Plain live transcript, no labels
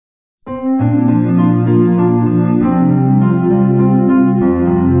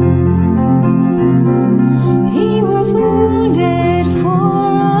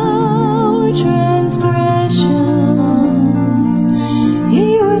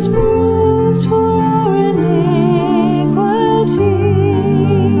bruised for our iniquities.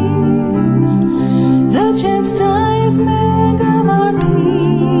 The chastisement of our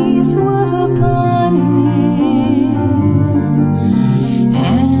peace was upon him,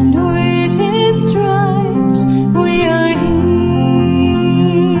 and with his stripes we are healed.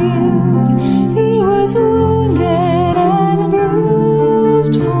 He was wounded and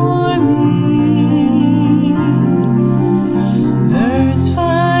bruised for me. Verse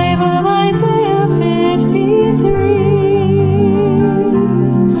 5 of Isaiah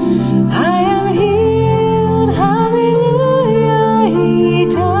 53. I am healed, hallelujah, he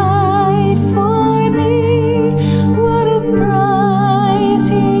died for me. What a price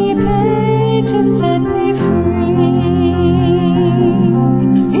he paid to set me free.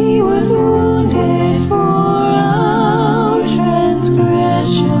 He was wounded for our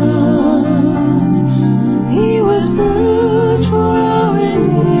transgressions. He was bruised for our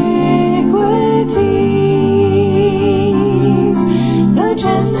iniquities. The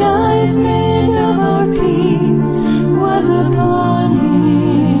chastisement of our peace was upon him,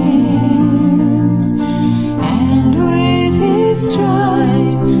 and with his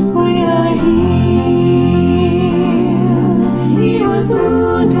stripes we are healed. He was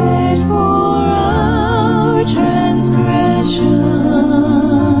wounded for our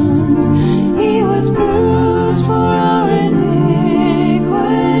transgressions. He was bruised for our iniquities.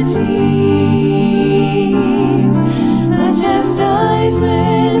 The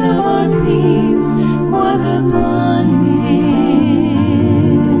chastisement of our peace was upon him,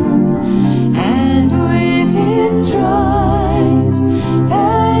 and with his stripes,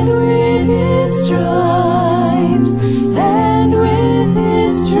 and with his stripes, and with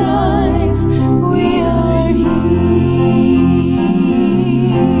his stripes, we are healed.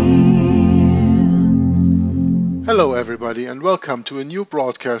 Hello everybody and welcome to a new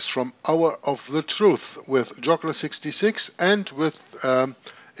broadcast from Hour of the Truth with Joggler66 and with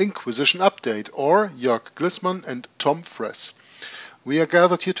Inquisition Update, or Jörg Glissmann and Tom Fress. We are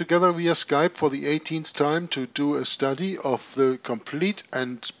gathered here together via Skype for the 18th time to do a study of the complete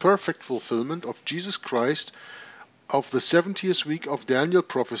and perfect fulfillment of Jesus Christ of the 70th week of Daniel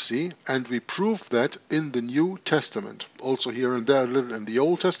prophecy, and we prove that in the New Testament. Also here and there a little in the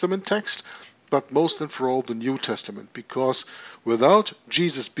Old Testament text, but most and for all the New Testament, because without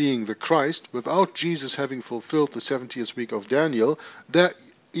Jesus being the Christ, without Jesus having fulfilled the 70th week of Daniel, there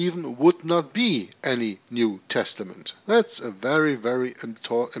even would not be any New Testament. That's a very, very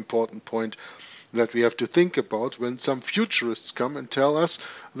important point that we have to think about when some futurists come and tell us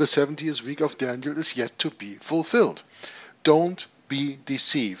the 70th week of Daniel is yet to be fulfilled. Don't be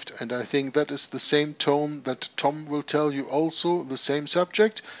deceived. And I think that is the same tone that Tom will tell you also, the same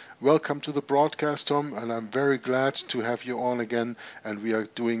subject. Welcome to the broadcast, Tom, and I'm very glad to have you on again, and we are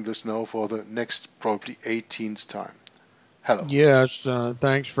doing this now for the next probably 18th time. Hello. Yes,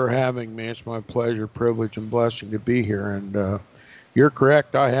 thanks for having me. It's my pleasure, privilege, and blessing to be here. And you're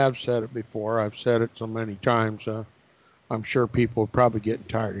correct. I have said it before. I've said it so many times. I'm sure people are probably getting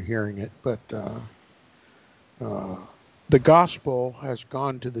tired of hearing it. But the gospel has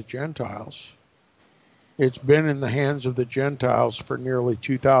gone to the Gentiles. It's been in the hands of the Gentiles for nearly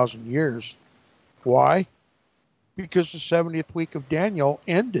 2,000 years. Why? Because the 70th week of Daniel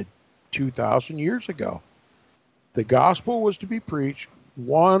ended 2,000 years ago. The gospel was to be preached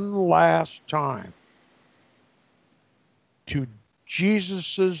one last time to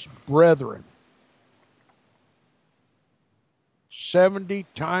Jesus's brethren. 70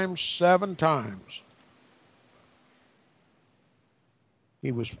 times 7 times.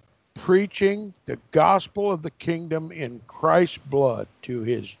 He was preaching the gospel of the kingdom in Christ's blood to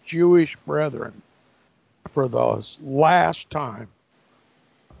his Jewish brethren for the last time.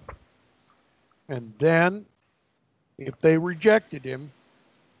 And then, if they rejected him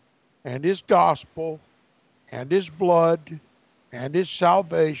and his gospel and his blood and his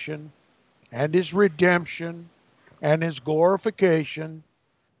salvation and his redemption and his glorification,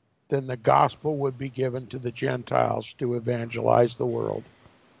 then the gospel would be given to the Gentiles to evangelize the world.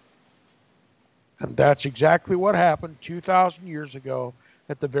 And that's exactly what happened 2,000 years ago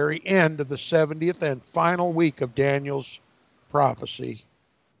at the very end of the 70th and final week of Daniel's prophecy.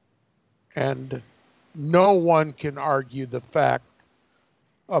 And no one can argue the fact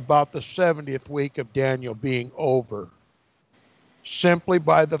about the 70th week of Daniel being over simply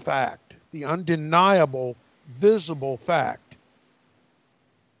by the fact, the undeniable, visible fact,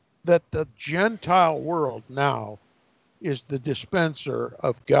 that the Gentile world now is the dispenser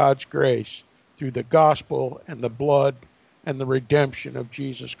of God's grace through the gospel and the blood and the redemption of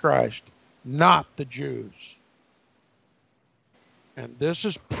Jesus Christ, not the Jews. And this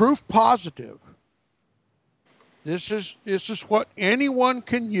is proof positive. This is what anyone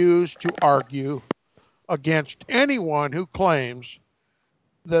can use to argue against anyone who claims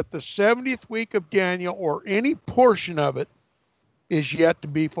that the 70th week of Daniel or any portion of it is yet to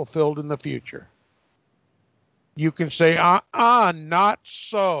be fulfilled in the future. You can say, not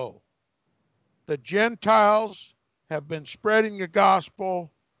so. The Gentiles have been spreading the gospel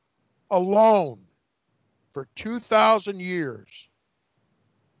alone for 2,000 years.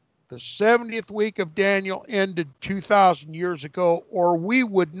 The 70th week of Daniel ended 2,000 years ago, or we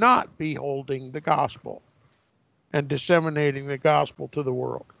would not be holding the gospel and disseminating the gospel to the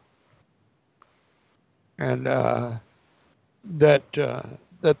world. And that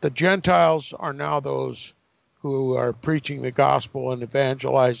the Gentiles are now those who are preaching the gospel and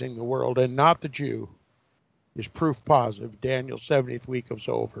evangelizing the world, and not the Jew, is proof positive. Daniel's 70th week is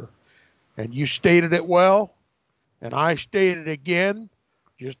over. And you stated it well, and I stated it again,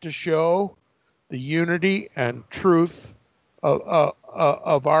 just to show the unity and truth of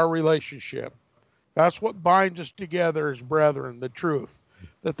our relationship. That's what binds us together as brethren, the truth,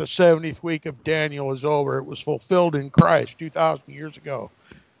 that the 70th week of Daniel is over. It was fulfilled in Christ 2,000 years ago.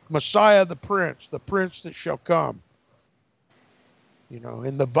 Messiah the Prince that shall come. You know,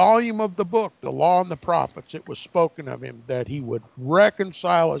 in the volume of the book, the law and the prophets, it was spoken of him that he would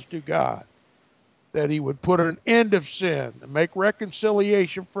reconcile us to God, that he would put an end of sin, make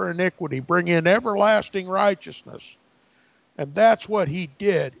reconciliation for iniquity, bring in everlasting righteousness. And that's what he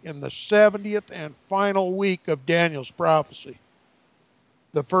did in the 70th and final week of Daniel's prophecy.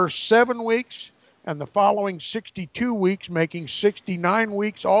 The first 7 weeks and the following 62 weeks, making 69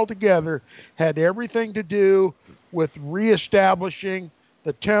 weeks altogether, had everything to do with reestablishing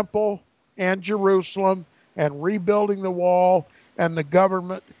the temple and Jerusalem and rebuilding the wall and the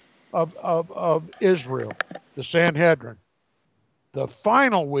government of Israel, the Sanhedrin. The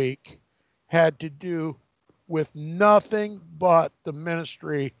final week had to do with nothing but the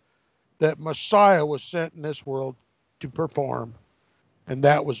ministry that Messiah was sent in this world to perform, and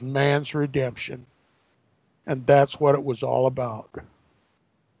that was man's redemption. And that's what it was all about.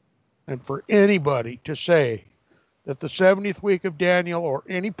 And for anybody to say that the 70th week of Daniel or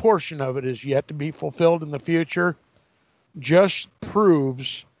any portion of it is yet to be fulfilled in the future just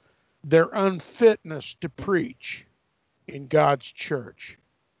proves their unfitness to preach in God's church.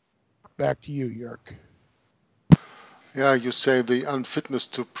 Back to you, Jörg. Yeah, you say the unfitness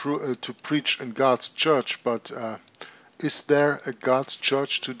to preach in God's church, but is there a God's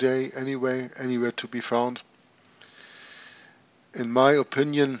church today anywhere to be found? In my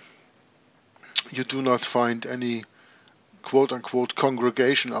opinion, you do not find any quote-unquote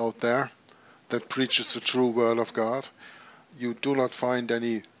congregation out there that preaches the true word of God. You do not find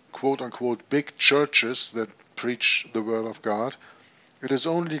any quote-unquote big churches that preach the word of God. It is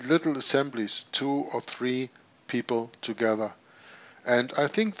only little assemblies, 2 or 3 people together. And I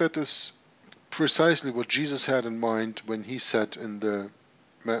think that is precisely what Jesus had in mind when he said in the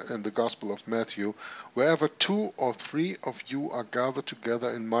Gospel of Matthew, wherever 2 or 3 of you are gathered together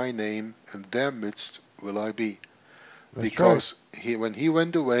in my name, in their midst will I be. That's because right. when he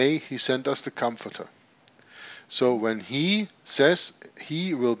went away, he sent us the Comforter. So when he says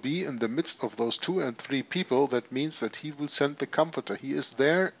he will be in the midst of those 2 and 3 people, that means that he will send the Comforter. He is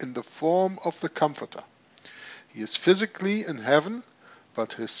there in the form of the Comforter. He is physically in heaven,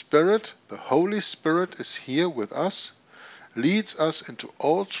 but his Spirit, the Holy Spirit, is here with us, leads us into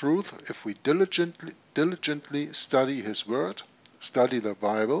all truth if we diligently study his word, study the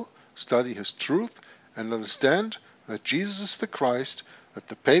Bible, study his truth, and understand that Jesus is the Christ, that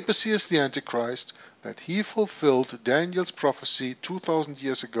the papacy is the Antichrist, that he fulfilled Daniel's prophecy 2,000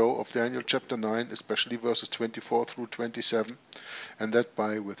 years ago of Daniel chapter 9, especially verses 24 through 27, and that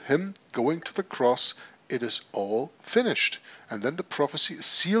with him going to the cross, it is all finished. And then the prophecy is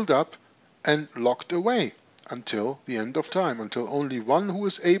sealed up and locked away until the end of time, until only one who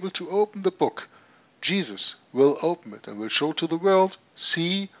is able to open the book, Jesus, will open it and will show to the world,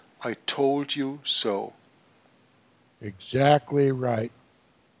 see, I told you so. Exactly right.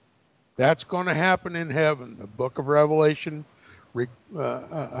 That's going to happen in heaven. The book of Revelation, it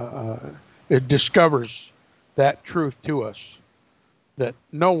discovers that truth to us, that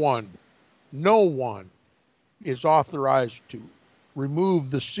no one is authorized to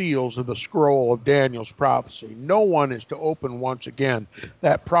remove the seals of the scroll of Daniel's prophecy. No one is to open once again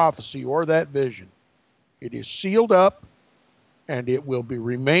that prophecy or that vision. It is sealed up, and it will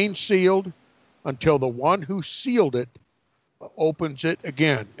remain sealed until the one who sealed it opens it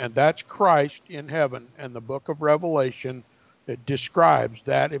again. And that's Christ in heaven, and the book of Revelation that describes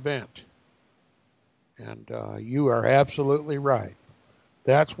that event. And you are absolutely right.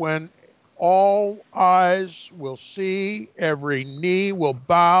 That's when all eyes will see, every knee will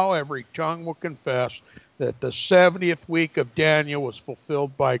bow, every tongue will confess that the 70th week of Daniel was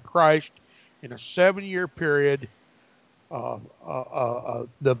fulfilled by Christ in a 7-year period.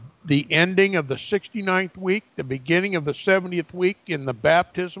 The ending of the 69th week, the beginning of the 70th week in the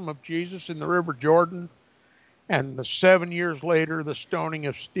baptism of Jesus in the River Jordan, and the 7 years later, the stoning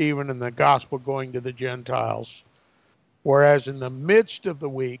of Stephen and the gospel going to the Gentiles. Whereas in the midst of the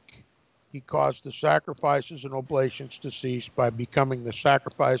week, he caused the sacrifices and oblations to cease by becoming the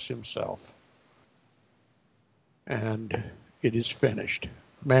sacrifice himself. And it is finished.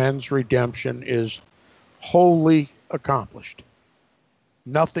 Man's redemption is wholly accomplished.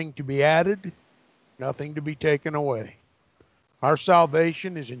 Nothing to be added, nothing to be taken away. Our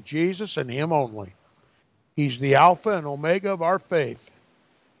salvation is in Jesus and him only. He's the Alpha and Omega of our faith.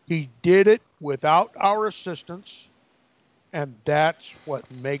 He did it without our assistance, and that's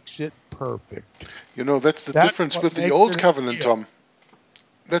what makes it perfect. You know, that's the difference with the old covenant, Tom.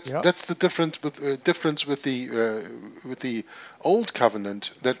 That's the difference with the old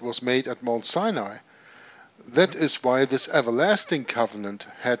covenant that was made at Mount Sinai. That is why this everlasting covenant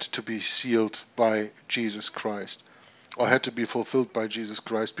had to be sealed by Jesus Christ, or had to be fulfilled by Jesus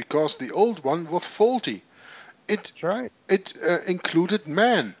Christ, because the old one was faulty. It included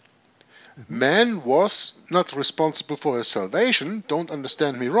man. Man was not responsible for his salvation, don't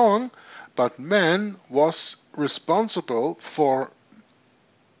understand me wrong, but man was responsible for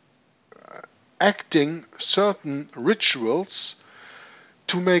acting certain rituals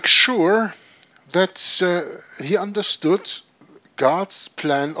to make sure that he understood God's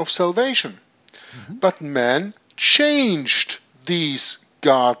plan of salvation. But man changed these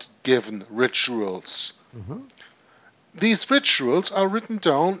God-given rituals. These rituals are written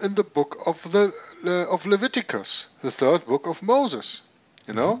down in the book of Leviticus, the third book of Moses.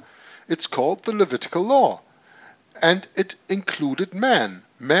 You know, it's called the Levitical law, and it included man.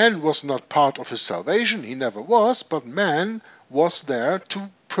 Man was not part of his salvation; he never was. But man was there to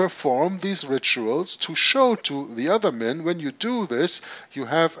perform these rituals to show to the other men, when you do this, you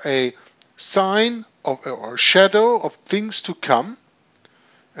have a sign of or shadow of things to come.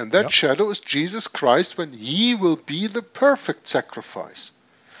 And that shadow is Jesus Christ, when he will be the perfect sacrifice.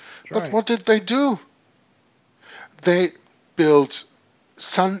 But what did they do? They built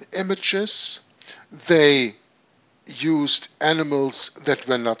sun images. They used animals that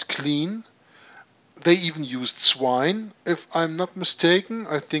were not clean. They even used swine, if I'm not mistaken.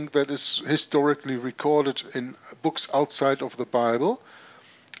 I think that is historically recorded in books outside of the Bible.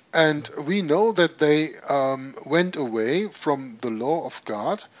 And we know that they went away from the law of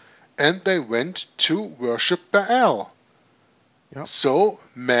God, and they went to worship Baal. So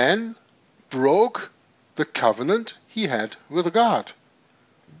man broke the covenant he had with God.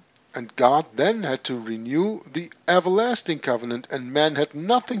 And God then had to renew the everlasting covenant, and man had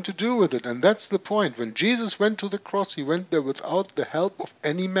nothing to do with it. And that's the point. When Jesus went to the cross, he went there without the help of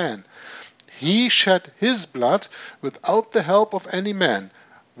any man. He shed his blood without the help of any man.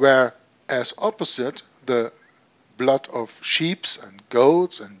 Whereas opposite, the blood of sheep and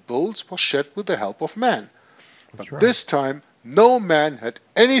goats and bulls was shed with the help of man. But this time, no man had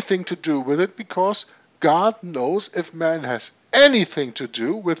anything to do with it, because God knows if man has anything to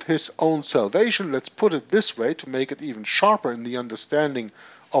do with his own salvation, let's put it this way to make it even sharper in the understanding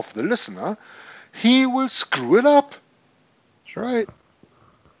of the listener, he will screw it up. That's right.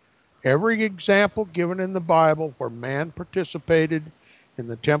 Every example given in the Bible where man participated in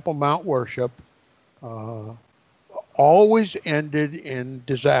the Temple Mount worship always ended in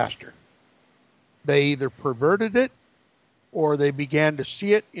disaster. They either perverted it, or they began to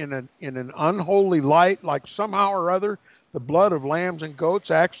see it in an unholy light, like somehow or other the blood of lambs and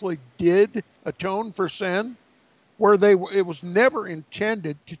goats actually did atone for sin, where it was never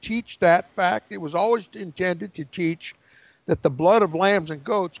intended to teach that fact. It was always intended to teach that the blood of lambs and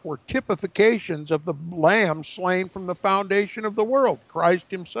goats were typifications of the lamb slain from the foundation of the world, Christ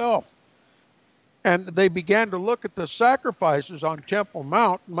himself. And they began to look at the sacrifices on Temple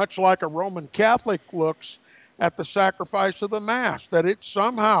Mount much like a Roman Catholic looks at the sacrifice of the Mass, that it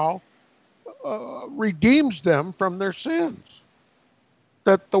somehow redeems them from their sins.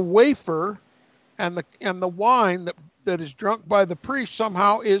 That the wafer and the wine that is drunk by the priest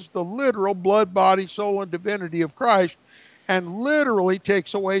somehow is the literal blood, body, soul, and divinity of Christ, and literally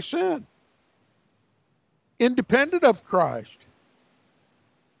takes away sin, independent of Christ.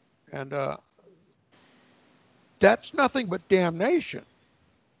 And that's nothing but damnation.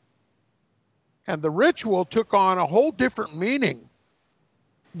 And the ritual took on a whole different meaning.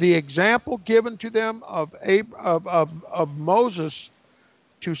 The example given to them of Moses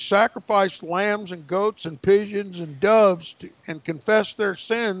to sacrifice lambs and goats and pigeons and doves and confess their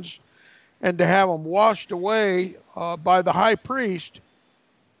sins and to have them washed away by the high priest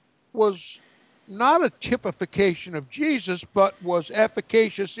was not a typification of Jesus, but was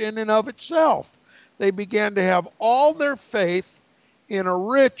efficacious in and of itself. They began to have all their faith in a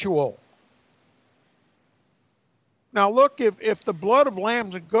ritual. Now look, if the blood of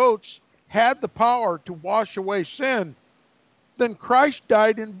lambs and goats had the power to wash away sin, then Christ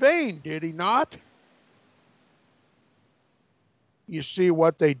died in vain, did he not? You see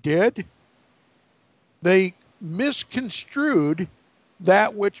what they did? They misconstrued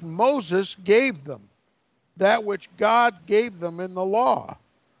that which Moses gave them, that which God gave them in the law,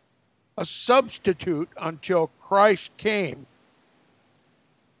 a substitute until Christ came.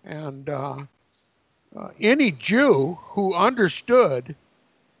 And any Jew who understood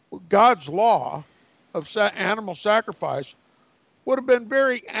God's law of animal sacrifice would have been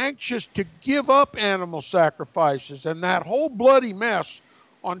very anxious to give up animal sacrifices and that whole bloody mess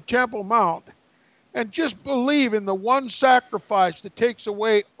on Temple Mount and just believe in the one sacrifice that takes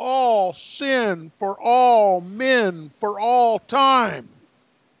away all sin for all men for all time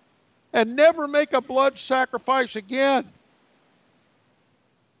and never make a blood sacrifice again.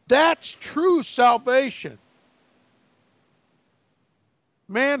 That's true salvation.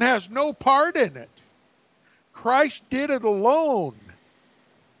 Man has no part in it. Christ did it alone.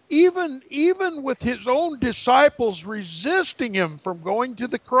 Even with his own disciples resisting him from going to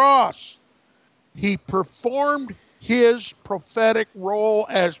the cross, he performed his prophetic role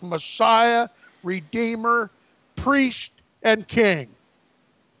as Messiah, Redeemer, priest, and king.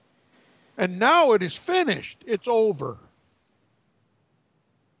 And now it is finished. It's over.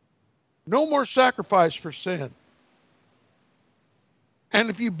 No more sacrifice for sin. And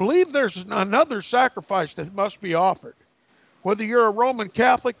if you believe there's another sacrifice that must be offered, whether you're a Roman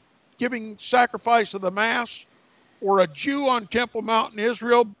Catholic giving sacrifice of the Mass or a Jew on Temple Mount in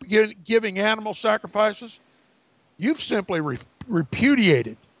Israel giving animal sacrifices, you've simply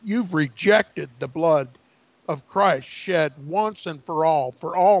repudiated, you've rejected the blood of Christ shed once and for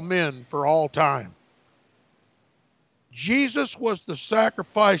all men, for all time. Jesus was the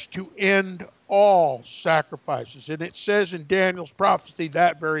sacrifice to end all sacrifices. And it says in Daniel's prophecy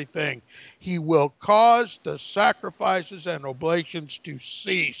that very thing. He will cause the sacrifices and oblations to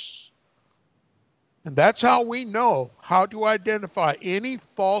cease. And that's how we know how to identify any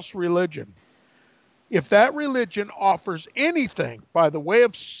false religion. If that religion offers anything by the way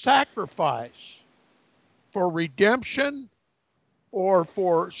of sacrifice for redemption or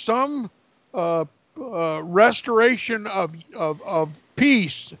for some restoration of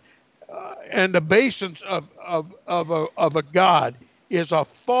peace and obeisance of a God is a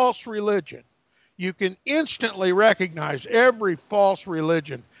false religion. You can instantly recognize every false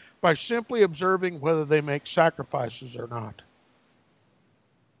religion by simply observing whether they make sacrifices or not.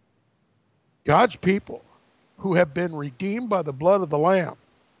 God's people who have been redeemed by the blood of the Lamb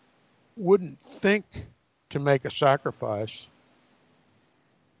wouldn't think to make a sacrifice.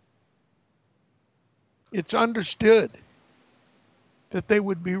 It's understood that they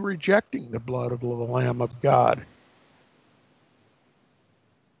would be rejecting the blood of the Lamb of God.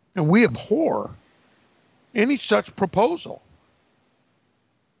 And we abhor any such proposal.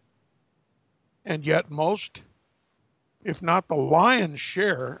 And yet most, if not the lion's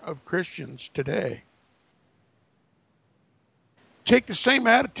share of Christians today, take the same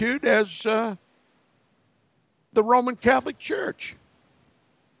attitude as the Roman Catholic Church.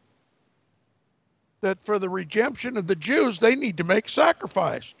 That for the redemption of the Jews, they need to make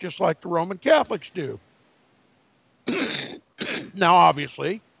sacrifice, just like the Roman Catholics do. Now,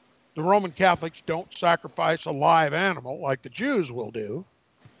 obviously, the Roman Catholics don't sacrifice a live animal like the Jews will do.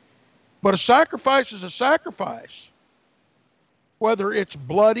 But a sacrifice is a sacrifice. Whether it's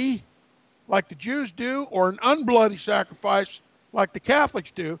bloody, like the Jews do, or an unbloody sacrifice, like the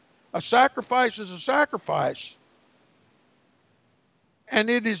Catholics do, a sacrifice is a sacrifice. And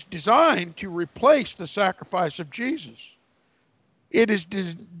it is designed to replace the sacrifice of Jesus. It is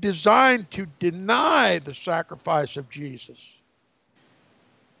designed to deny the sacrifice of Jesus.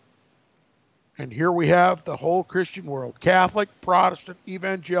 And here we have the whole Christian world, Catholic, Protestant,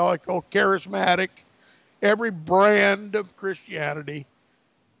 evangelical, charismatic, every brand of Christianity,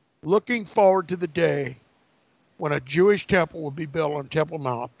 looking forward to the day when a Jewish temple will be built on Temple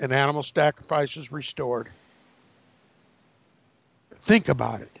Mount and animal sacrifices restored. Think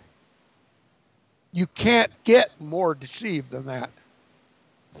about it. You can't get more deceived than that.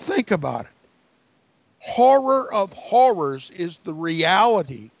 Think about it. Horror of horrors is the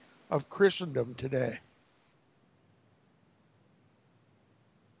reality of Christendom today.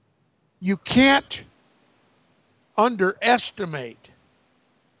 You can't underestimate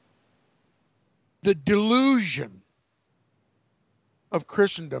the delusion of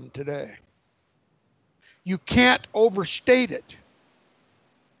Christendom today. You can't overstate it.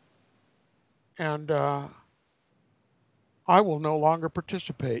 And I will no longer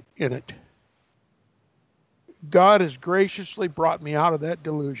participate in it. God has graciously brought me out of that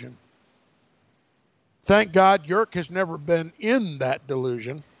delusion. Thank God Yerk has never been in that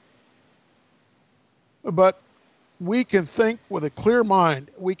delusion. But we can think with a clear mind.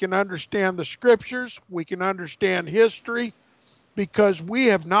 We can understand the scriptures. We can understand history, because we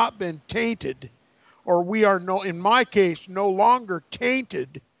have not been tainted, or we are, in my case, no longer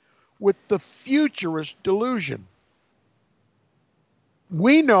tainted with the futurist delusion.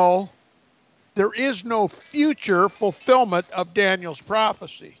 We know there is no future fulfillment of Daniel's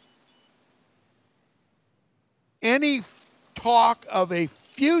prophecy. Any talk of a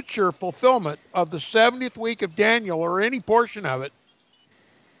future fulfillment of the 70th week of Daniel, or any portion of it,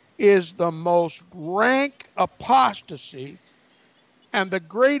 is the most rank apostasy and the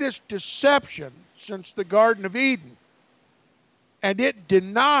greatest deception since the Garden of Eden. And it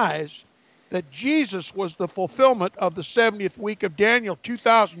denies that Jesus was the fulfillment of the 70th week of Daniel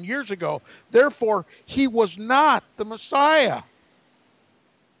 2,000 years ago. Therefore, he was not the Messiah.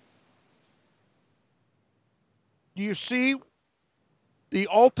 Do you see the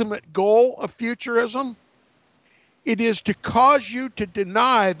ultimate goal of futurism? It is to cause you to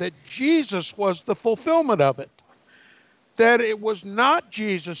deny that Jesus was the fulfillment of it. That it was not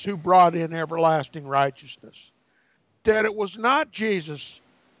Jesus who brought in everlasting righteousness. That it was not Jesus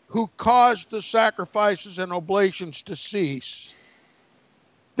who caused the sacrifices and oblations to cease.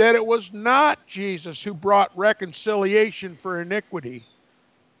 That it was not Jesus who brought reconciliation for iniquity.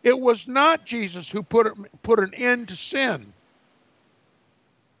 It was not Jesus who put an end to sin.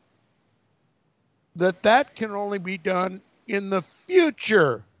 That can only be done in the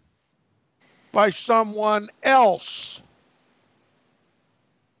future by someone else.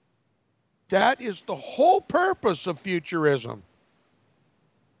 That is the whole purpose of futurism.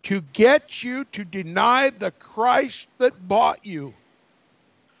 To get you to deny the Christ that bought you,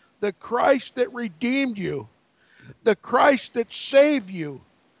 the Christ that redeemed you, the Christ that saved you,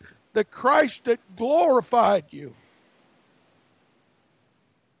 the Christ that glorified you,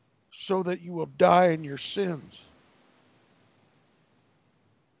 so that you will die in your sins.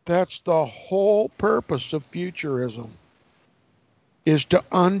 That's the whole purpose of futurism, is to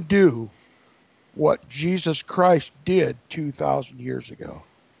undo what Jesus Christ did 2,000 years ago.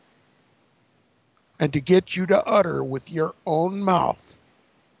 And to get you to utter with your own mouth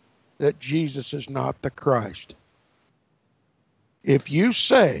that Jesus is not the Christ. If you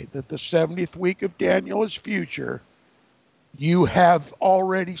say that the 70th week of Daniel is future, you have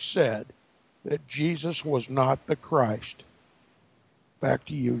already said that Jesus was not the Christ. Back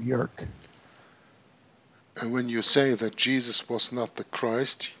to you, Yerk. And when you say that Jesus was not the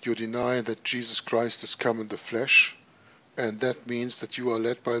Christ, you deny that Jesus Christ has come in the flesh, and that means that you are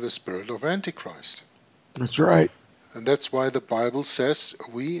led by the spirit of Antichrist. That's right. And that's why the Bible says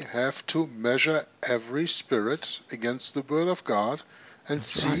we have to measure every spirit against the word of God and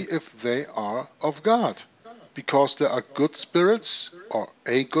see if they are of God. Because there are good spirits, or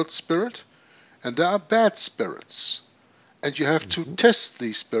a good spirit, and there are bad spirits. And you have to test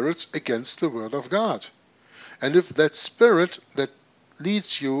these spirits against the word of God. And if that spirit that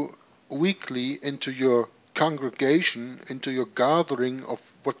leads you weekly into your congregation, into your gathering of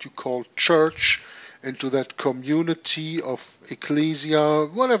what you call church, into that community of ecclesia,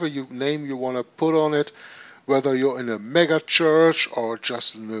 whatever name you want to put on it, whether you're in a mega church or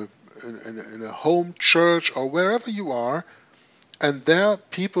just in a home church or wherever you are, and there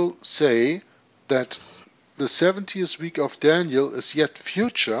people say that the 70th week of Daniel is yet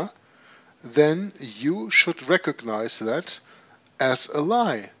future, then you should recognize that as a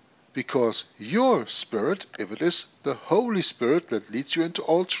lie. Because your spirit, if it is the Holy Spirit that leads you into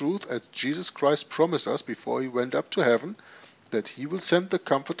all truth, as Jesus Christ promised us before he went up to heaven, that he will send the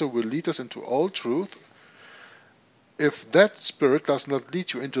Comforter, will lead us into all truth. If that spirit does not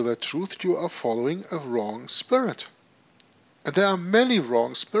lead you into that truth, you are following a wrong spirit. And there are many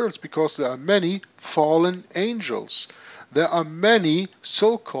wrong spirits, because there are many fallen angels. There are many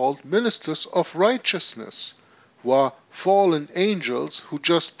so-called ministers of righteousness, who are fallen angels who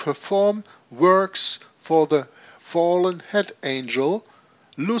just perform works for the fallen head angel,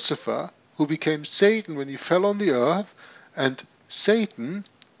 Lucifer, who became Satan when he fell on the earth, and Satan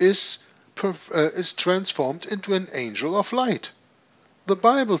is transformed into an angel of light. The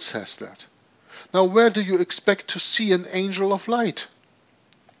Bible says that. Now, where do you expect to see an angel of light?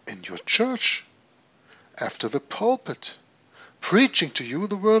 in your church, after the pulpit, preaching to you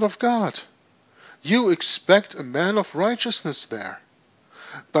the Word of God. You expect a man of righteousness there.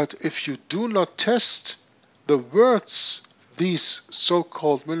 But if you do not test the words these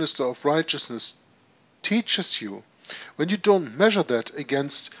so-called minister of righteousness teaches you, when you don't measure that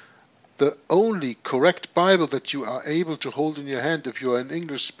against the only correct Bible that you are able to hold in your hand, if you are an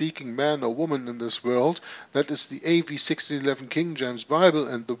English-speaking man or woman in this world, that is the AV 1611 King James Bible,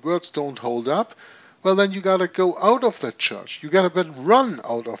 and the words don't hold up, well, then you gotta go out of that church. You gotta run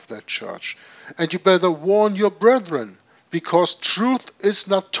out of that church. And you better warn your brethren, because truth is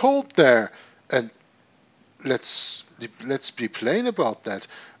not told there. And let's be plain about that.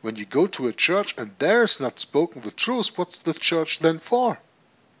 When you go to a church and there's not spoken the truth, what's the church then for?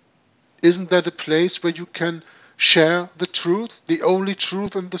 Isn't that a place where you can share the truth, the only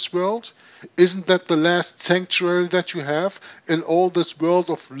truth in this world? Isn't that the last sanctuary that you have in all this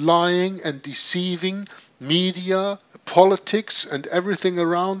world of lying and deceiving media, politics, and everything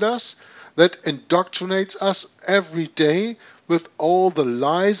around us that indoctrinates us every day with all the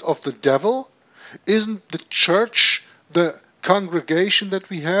lies of the devil? Isn't the church, the congregation that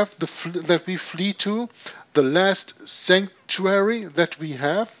we have, that we flee to, the last sanctuary that we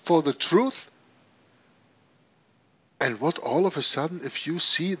have for the truth? And what all of a sudden, if you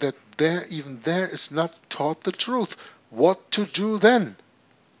see that even there is not taught the truth, what to do then?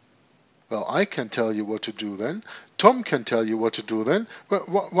 Well, I can tell you what to do then. Tom can tell you what to do then.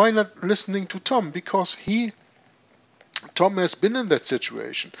 Well, why not listening to Tom? Because Tom has been in that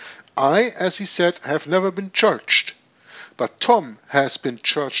situation. I, as he said, have never been churched. But Tom has been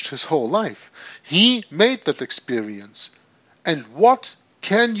churched his whole life. He made that experience. And what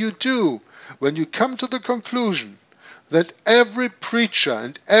can you do when you come to the conclusion that every preacher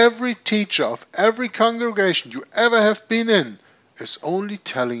and every teacher of every congregation you ever have been in is only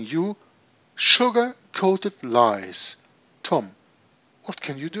telling you sugar-coated lies? Tom, what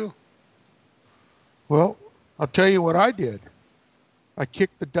can you do? Well, I'll tell you what I did. I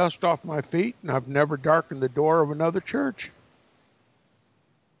kicked the dust off my feet, and I've never darkened the door of another church.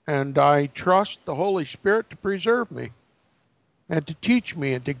 And I trust the Holy Spirit to preserve me and to teach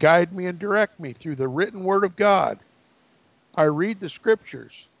me and to guide me and direct me through the written Word of God. I read the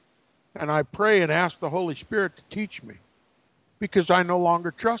Scriptures, and I pray and ask the Holy Spirit to teach me, because I no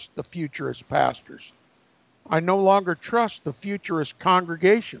longer trust the futurist pastors. I no longer trust the futurist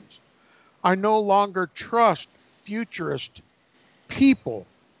congregations. I no longer trust futurist people,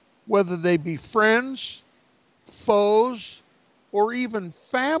 whether they be friends, foes, or even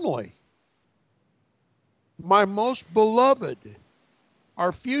family. My most beloved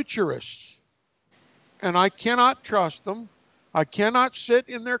are futurists, and I cannot trust them. I cannot sit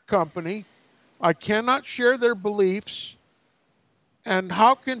in their company. I cannot share their beliefs. And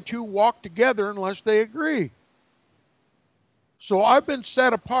how can two walk together unless they agree? So I've been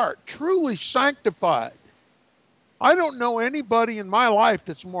set apart, truly sanctified. I don't know anybody in my life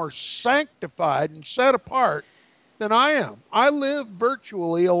that's more sanctified and set apart than I am. I live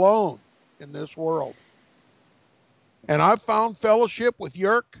virtually alone in this world. And I've found fellowship with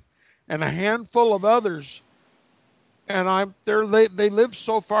Yerk and a handful of others. And they live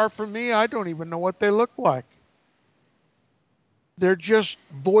so far from me, I don't even know what they look like. They're just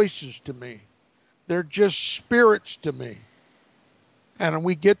voices to me. They're just spirits to me. And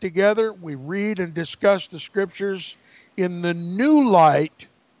we get together, we read and discuss the Scriptures in the new light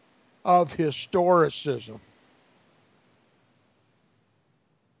of historicism.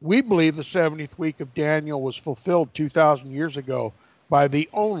 We believe the 70th week of Daniel was fulfilled 2,000 years ago by the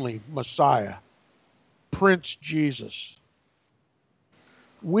only Messiah, Prince Jesus.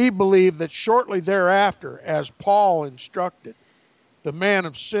 We believe that shortly thereafter, as Paul instructed, the man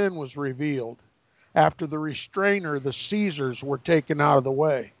of sin was revealed after the restrainer, the Caesars, were taken out of the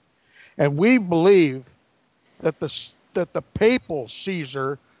way. And we believe that the papal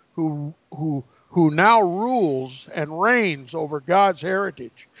Caesar, who now rules and reigns over God's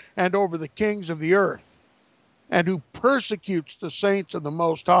heritage and over the kings of the earth, and who persecutes the saints of the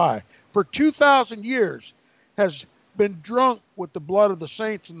Most High for 2,000 years, has been drunk with the blood of the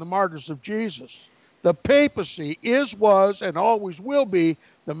saints and the martyrs of Jesus. The papacy was, and always will be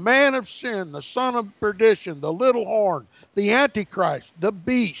the man of sin, the son of perdition, the little horn, the Antichrist, the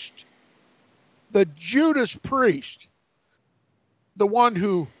beast, the Judas priest, the one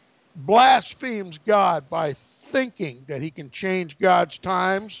who blasphemes God by thinking that he can change God's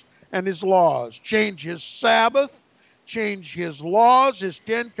times and his laws, change his Sabbath, change his laws, his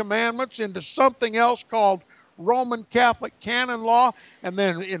 10 commandments into something else called Roman Catholic canon law, and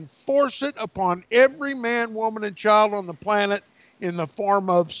then enforce it upon every man, woman, and child on the planet in the form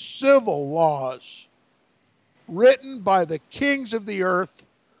of civil laws written by the kings of the earth,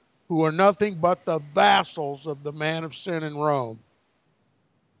 who are nothing but the vassals of the man of sin in Rome.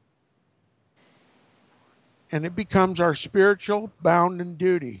 And it becomes our spiritual bounden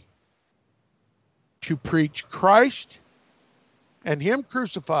duty to preach Christ and Him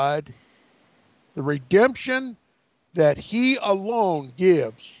crucified, the redemption that He alone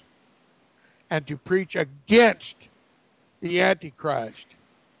gives, and to preach against the Antichrist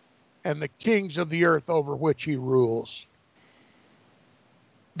and the kings of the earth over which he rules.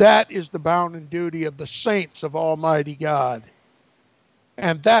 That is the bounden duty of the saints of Almighty God.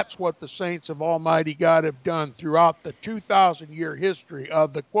 And that's what the saints of Almighty God have done throughout the 2,000-year history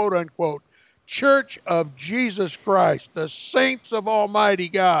of the quote-unquote Church of Jesus Christ, the saints of Almighty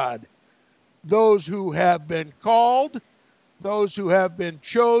God, those who have been called, those who have been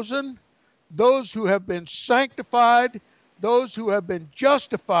chosen, those who have been sanctified, those who have been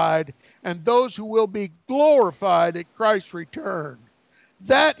justified, and those who will be glorified at Christ's return.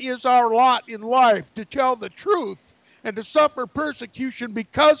 That is our lot in life, to tell the truth and to suffer persecution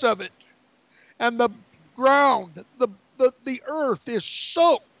because of it. And the ground, the earth is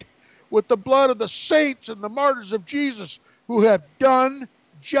soaked with the blood of the saints and the martyrs of Jesus who have done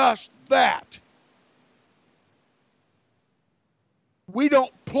just that. We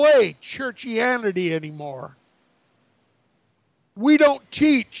don't play churchianity anymore. We don't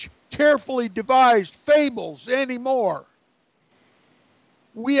teach carefully devised fables anymore.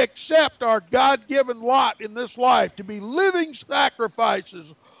 We accept our God-given lot in this life to be living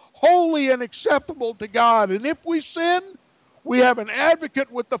sacrifices, holy and acceptable to God. And if we sin, we have an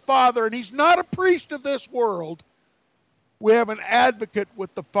advocate with the Father, and He's not a priest of this world. We have an advocate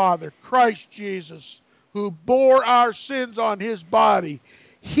with the Father, Christ Jesus, who bore our sins on His body.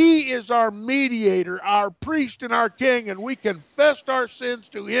 He is our mediator, our priest, and our king, and we confess our sins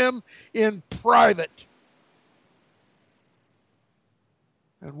to Him in private.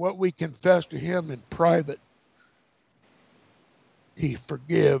 And what we confess to Him in private, He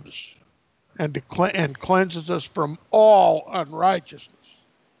forgives and cleanses us from all unrighteousness.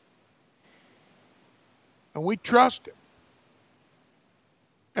 And we trust Him.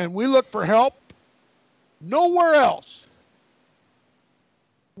 And we look for help nowhere else.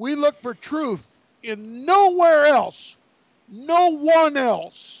 We look for truth in nowhere else, no one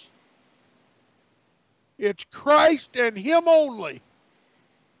else. It's Christ and Him only.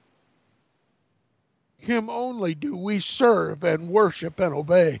 Him only do we serve and worship and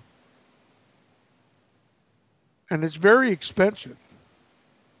obey. And it's very expensive.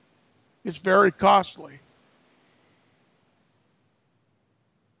 It's very costly.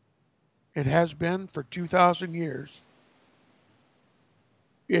 It has been for 2,000 years.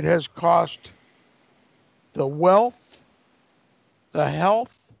 It has cost the wealth, the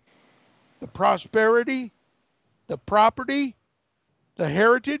health, the prosperity, the property, the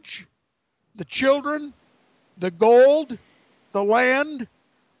heritage, the children, the gold, the land,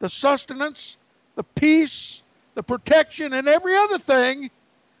 the sustenance, the peace, the protection, and every other thing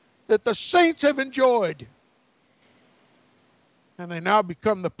that the saints have enjoyed. And they now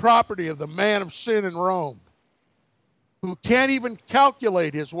become the property of the man of sin in Rome, who can't even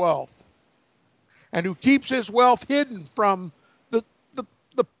calculate his wealth, and who keeps his wealth hidden from the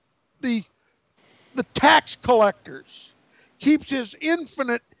tax collectors, keeps his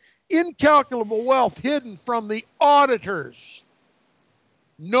infinite, incalculable wealth hidden from the auditors.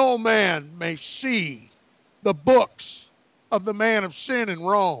 No man may see the books of the man of sin in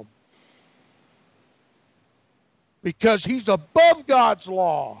Rome, because he's above God's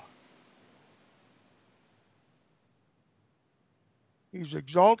law. He's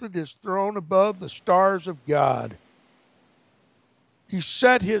exalted his throne above the stars of God. He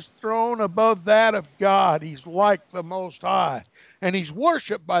set his throne above that of God. He's like the Most High. And he's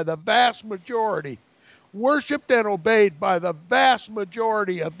worshiped by the vast majority. Worshipped and obeyed by the vast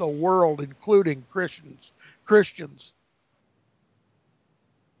majority of the world, including Christians.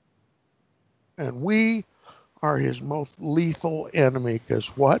 And we are his most lethal enemy, because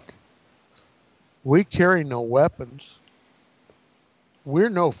what? We carry no weapons. We're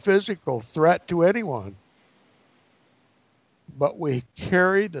no physical threat to anyone. But we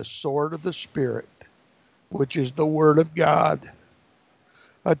carry the sword of the Spirit, which is the Word of God.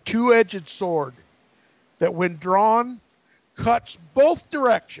 A two-edged sword that, when drawn, cuts both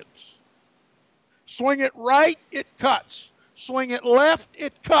directions. Swing it right, it cuts. Swing it left,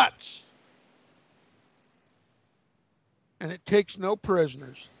 it cuts. And it takes no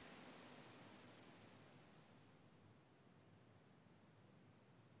prisoners.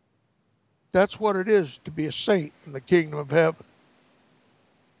 That's what it is to be a saint in the kingdom of heaven.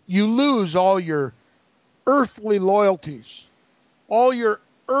 You lose all your earthly loyalties, all your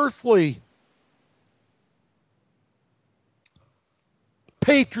earthly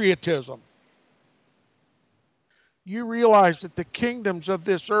patriotism. You realize that the kingdoms of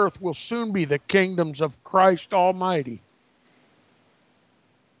this earth will soon be the kingdoms of Christ Almighty.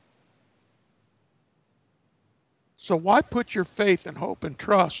 So why put your faith and hope and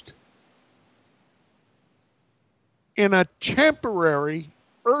trust in a temporary,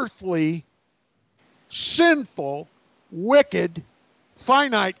 earthly, sinful, wicked,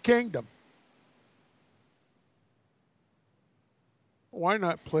 finite kingdom? Why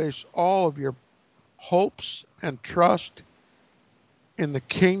not place all of your hopes and trust in the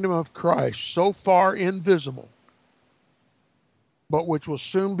kingdom of Christ, so far invisible, but which will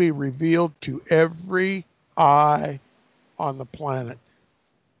soon be revealed to every eye on the planet?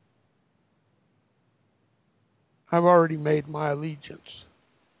 I've already made my allegiance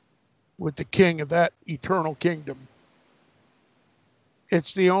with the king of that eternal kingdom.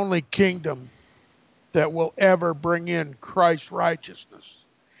 It's the only kingdom that will ever bring in Christ's righteousness.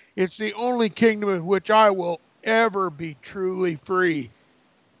 It's the only kingdom in which I will ever be truly free.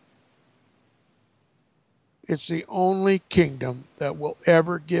 It's the only kingdom that will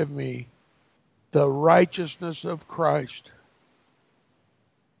ever give me the righteousness of Christ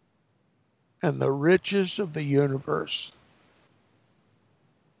and the riches of the universe.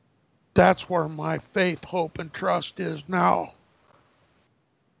 That's where my faith, hope, and trust is now.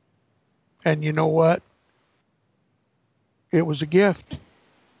 And you know what? It was a gift.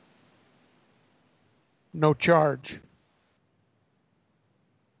 No charge.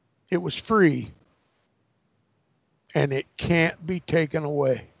 It was free. And it can't be taken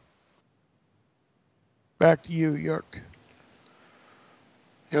away. Back to you, Jörg.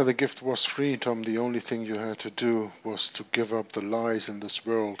 Yeah, the gift was free, Tom. The only thing you had to do was to give up the lies in this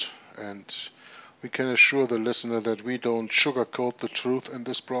world. And we can assure the listener that we don't sugarcoat the truth in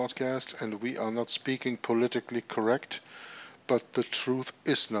this broadcast, and we are not speaking politically correct, but the truth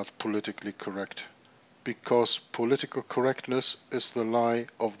is not politically correct, because political correctness is the lie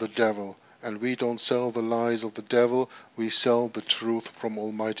of the devil, and we don't sell the lies of the devil, we sell the truth from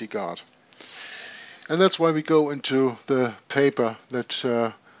Almighty God. And that's why we go into the paper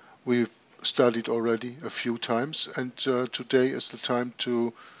that we've studied already a few times, and today is the time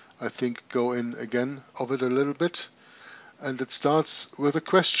to, I think, go in again of it a little bit. And it starts with a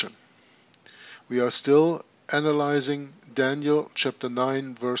question. We are still analyzing Daniel chapter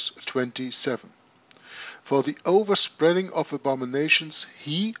 9 verse 27. For the overspreading of abominations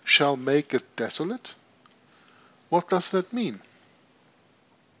he shall make it desolate? What does that mean?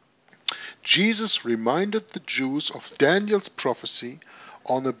 Jesus reminded the Jews of Daniel's prophecy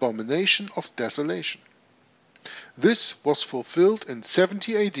on abomination of desolation. This was fulfilled in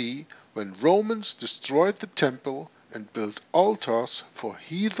 70 AD when Romans destroyed the temple and built altars for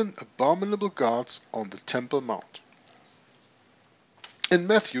heathen abominable gods on the Temple Mount. In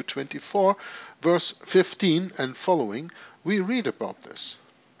Matthew 24 verse 15 and following we read about this.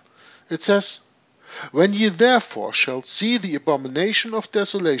 It says, When ye therefore shall see the abomination of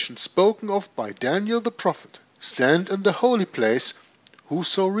desolation spoken of by Daniel the prophet stand in the holy place,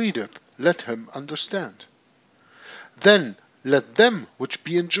 whoso readeth, let him understand. Then let them which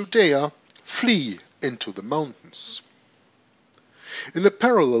be in Judea flee into the mountains. In a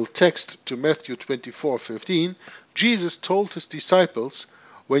parallel text to Matthew 24:15, Jesus told his disciples,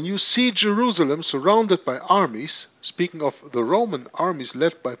 When you see Jerusalem surrounded by armies, speaking of the Roman armies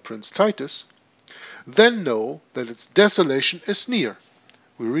led by Prince Titus, then know that its desolation is near.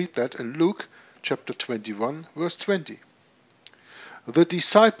 We read that in Luke chapter 21 verse 20. The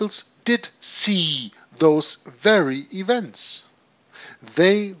disciples did see those very events.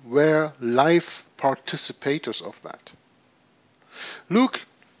 They were live participators of that. Luke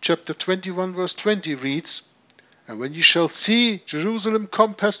chapter 21 verse 20 reads, And when ye shall see Jerusalem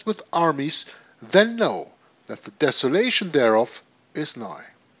compassed with armies, then know that the desolation thereof is nigh.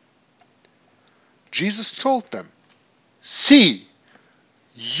 Jesus told them, See,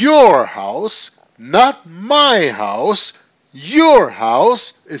 your house, not my house, your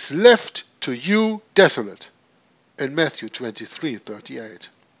house is left to you desolate. In Matthew 23:38.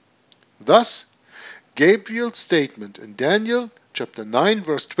 Thus, Gabriel's statement in Daniel chapter 9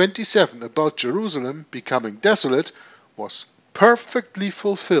 verse 27 about Jerusalem becoming desolate was perfectly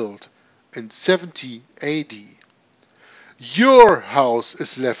fulfilled in 70 AD. Your house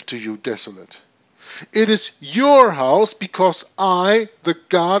is left to you desolate. It is your house because I, the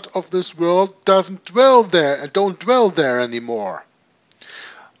God of this world, don't dwell there anymore.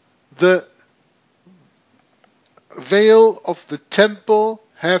 The veil of the temple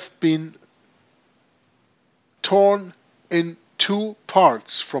have been torn in two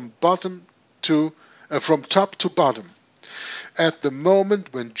parts from top to bottom at the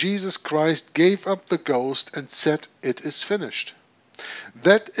moment when Jesus Christ gave up the ghost and said, "It is finished."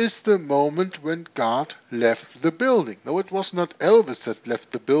 That is the moment when God left the building. No, it was not Elvis that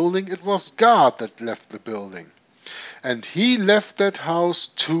left the building, it was God that left the building. And he left that house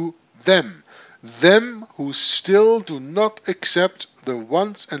to them who still do not accept the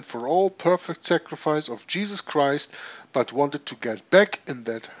once and for all perfect sacrifice of Jesus Christ, but wanted to get back in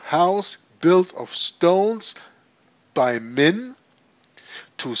that house built of stones by men,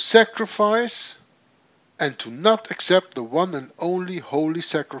 to sacrifice and to not accept the one and only holy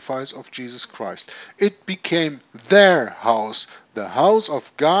sacrifice of Jesus Christ. It became their house, the house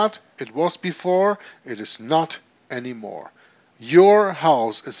of God. It was before, it is not anymore. Your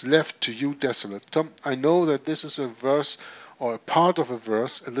house is left to you desolate. Tom, I know that this is a verse or a part of a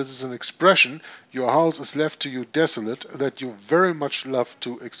verse, and this is an expression, your house is left to you desolate, that you very much love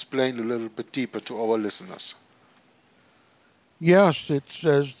to explain a little bit deeper to our listeners. Yes, it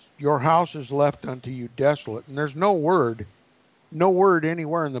says, your house is left unto you desolate. And there's no word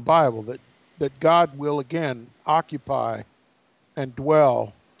anywhere in the Bible that God will again occupy and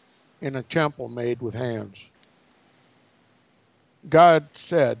dwell in a temple made with hands. God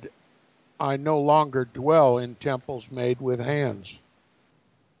said, I no longer dwell in temples made with hands.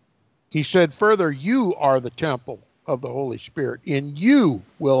 He said further, you are the temple of the Holy Spirit. In you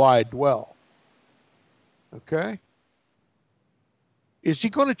will I dwell. Okay? Is he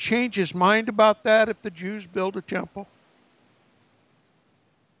going to change his mind about that if the Jews build a temple?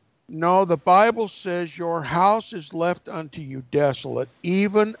 No, the Bible says your house is left unto you desolate,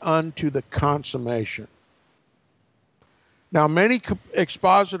 even unto the consummation. Now, many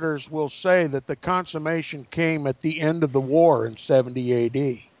expositors will say that the consummation came at the end of the war in 70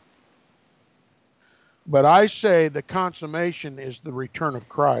 AD. But I say the consummation is the return of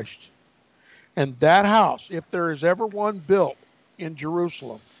Christ. And that house, if there is ever one built in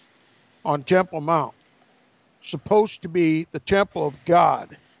Jerusalem on Temple Mount, supposed to be the temple of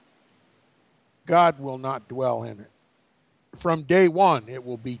God, God will not dwell in it. From day one, it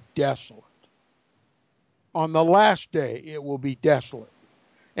will be desolate. On the last day, it will be desolate.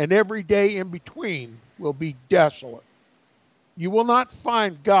 And every day in between will be desolate. You will not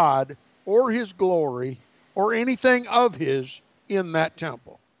find God or his glory or anything of his in that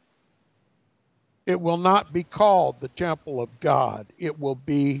temple. It will not be called the temple of God. It will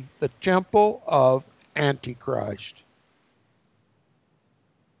be the temple of Antichrist.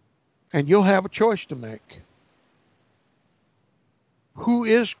 And you'll have a choice to make. Who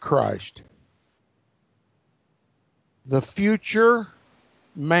is Christ? The future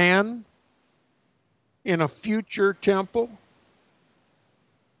man in a future temple?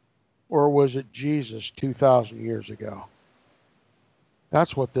 Or was it Jesus 2,000 years ago?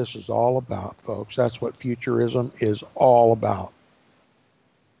 That's what this is all about, folks. That's what futurism is all about.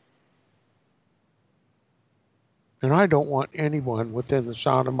 And I don't want anyone within the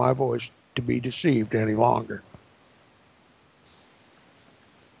sound of my voice to be deceived any longer.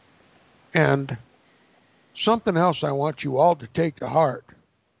 And something else I want you all to take to heart.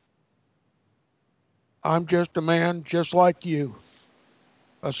 I'm just a man just like you,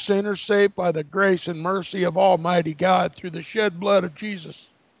 a sinner saved by the grace and mercy of Almighty God through the shed blood of Jesus.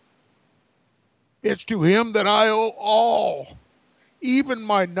 It's to him that I owe all, even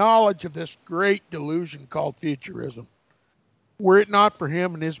my knowledge of this great delusion called futurism. Were it not for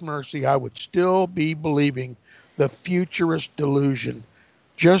him and his mercy, I would still be believing the futurist delusion,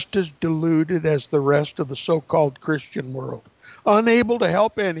 just as deluded as the rest of the so-called Christian world, unable to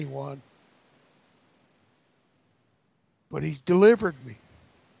help anyone. But he's delivered me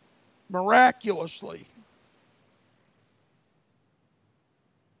miraculously.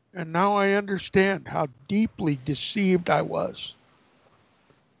 And now I understand how deeply deceived I was.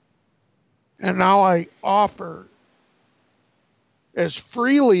 And now I offer, as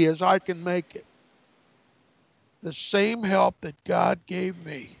freely as I can make it, the same help that God gave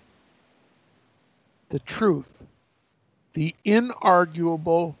me. The truth, the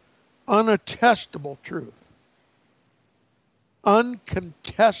inarguable, unattestable truth,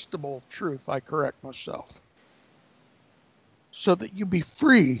 uncontestable truth, I correct myself, so that you be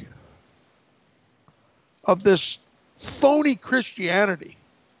free of this phony Christianity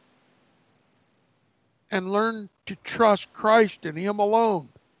and learn to trust Christ and him alone.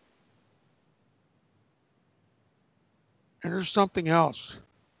 And there's something else.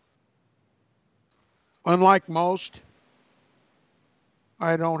 Unlike most,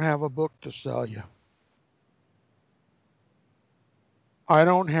 I don't have a book to sell you. I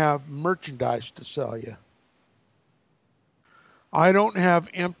don't have merchandise to sell you. I don't have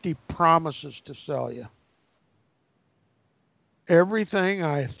empty promises to sell you. Everything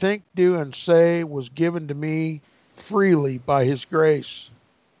I think, do, and say was given to me freely by His grace.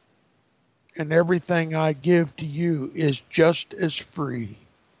 And everything I give to you is just as free.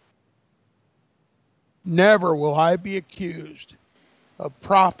 Never will I be accused of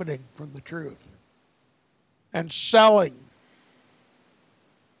profiting from the truth and selling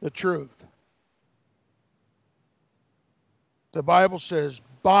the truth. The Bible says,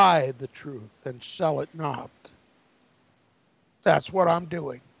 buy the truth and sell it not. That's what I'm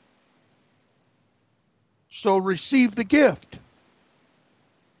doing. So receive the gift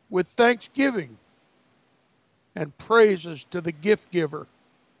with thanksgiving and praises to the gift giver,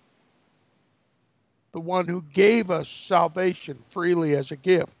 the one who gave us salvation freely as a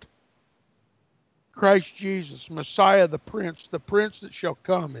gift. Christ Jesus, Messiah the Prince that shall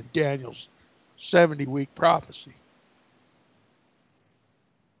come in Daniel's 70-week prophecy.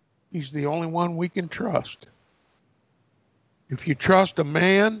 He's the only one we can trust. If you trust a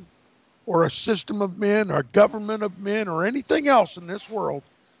man or a system of men or government of men or anything else in this world,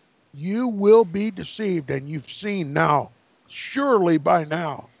 you will be deceived. And you've seen now, surely by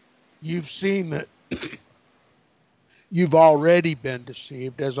now, you've seen that you've already been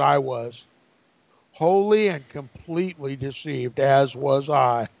deceived, as I was. Wholly and completely deceived, as was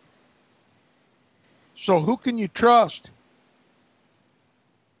I. So who can you trust?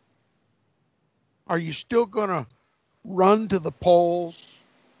 Are you still going to run to the polls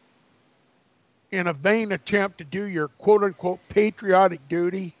in a vain attempt to do your quote-unquote patriotic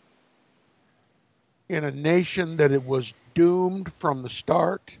duty in a nation that it was doomed from the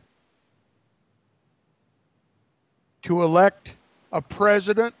start? To elect a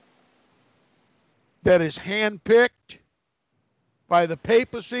president that is handpicked by the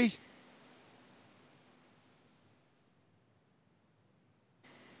papacy?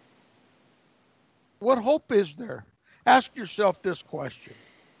 What hope is there? Ask yourself this question.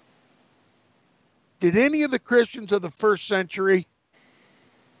 Did any of the Christians of the first century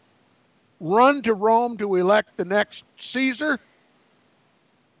run to Rome to elect the next Caesar?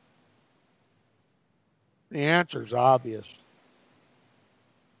 The answer is obvious.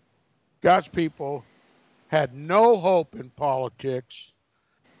 God's people had no hope in politics,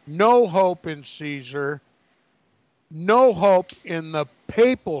 no hope in Caesar, no hope in the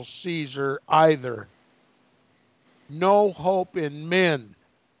papal Caesar either. No hope in men.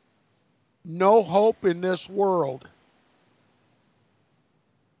 No hope in this world.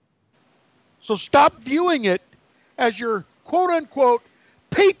 So stop viewing it as your quote-unquote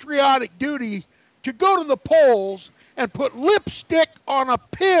patriotic duty to go to the polls and put lipstick on a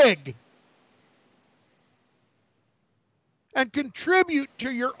pig and contribute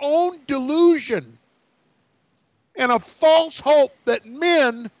to your own delusion and a false hope that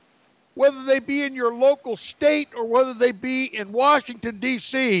men, whether they be in your local state or whether they be in Washington,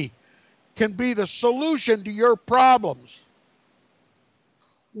 D.C., can be the solution to your problems.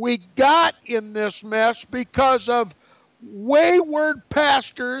 We got in this mess because of wayward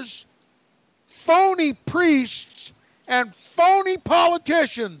pastors, phony priests, and phony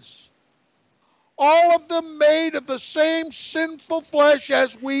politicians, all of them made of the same sinful flesh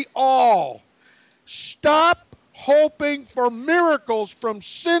as we all. Stop hoping for miracles from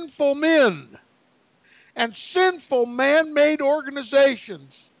sinful men and sinful man-made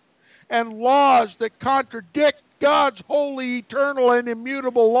organizations and laws that contradict God's holy, eternal, and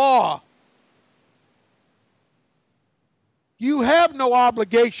immutable law. You have no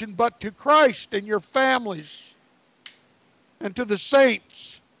obligation but to Christ and your families and to the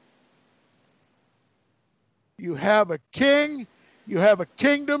saints. You have a king, you have a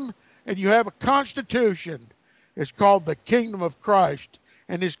kingdom, and you have a constitution. It's called the kingdom of Christ.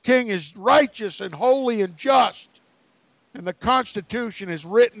 And his king is righteous and holy and just. And the Constitution is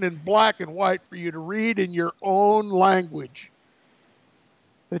written in black and white for you to read in your own language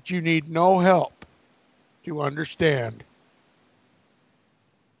that you need no help to understand,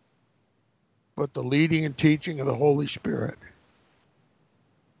 but the leading and teaching of the Holy Spirit.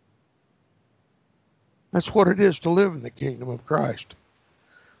 That's what it is to live in the kingdom of Christ.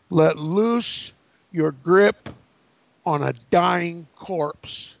 Let loose your grip on a dying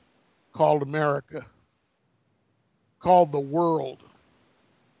corpse called America, called the world,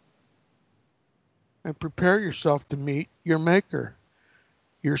 and prepare yourself to meet your Maker,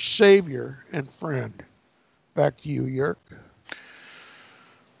 your Savior and friend. Back to you, Jörg.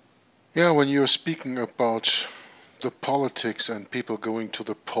 Yeah, when you're speaking about the politics and people going to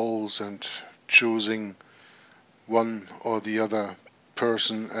the polls and choosing one or the other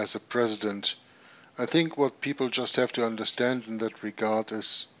person as a president. I think what people just have to understand in that regard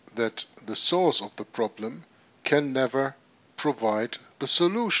is that the source of the problem can never provide the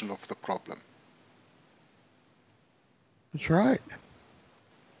solution of the problem. That's right.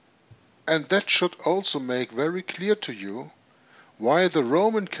 And that should also make very clear to you why the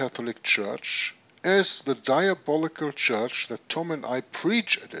Roman Catholic Church is the diabolical church that Tom and I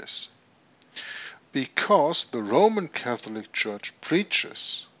preach it is. Because the Roman Catholic Church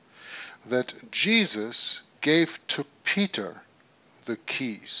preaches that Jesus gave to Peter the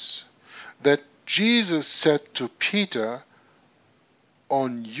keys, that Jesus said to Peter,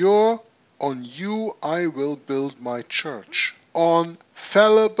 on you I will build my church, on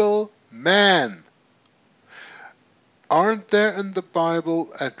fallible man. Aren't there in the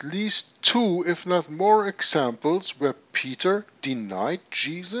Bible at least 2, if not more, examples where Peter denied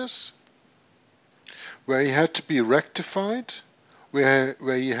Jesus? Where he had to be rectified? Where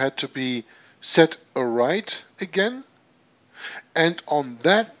he had to be set aright again? And on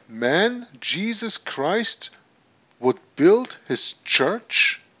that man, Jesus Christ, would build his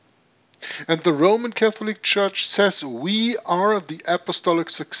church? And the Roman Catholic Church says we are the apostolic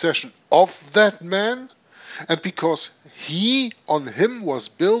succession of that man? And because on him was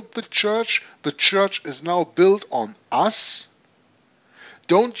built the church is now built on us?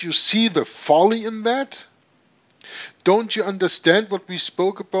 Don't you see the folly in that? Don't you understand what we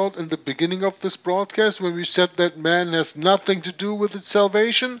spoke about in the beginning of this broadcast when we said that man has nothing to do with its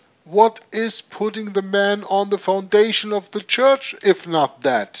salvation? What is putting the man on the foundation of the church, if not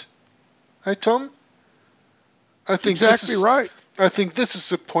that? Hey, Tom? I think exactly right. I think this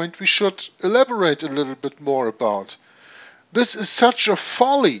is a point we should elaborate a little bit more about. This is such a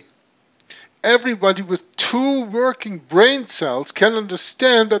folly. Everybody with 2 working brain cells can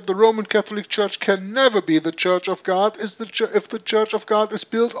understand that the Roman Catholic Church can never be the Church of God if the Church of God is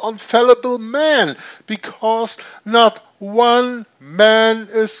built on fallible man, because not one man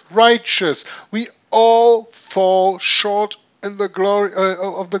is righteous. We all fall short in the glory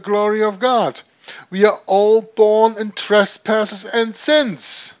of the glory of God. We are all born in trespasses and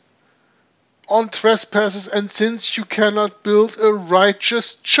sins. On trespasses and sins you cannot build a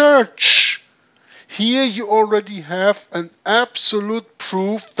righteous church. Here you already have an absolute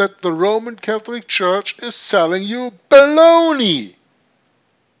proof that the Roman Catholic Church is selling you baloney.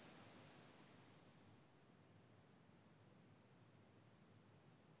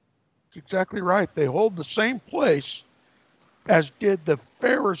 Exactly right. They hold the same place as did the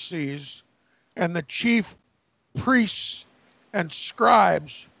Pharisees and the chief priests and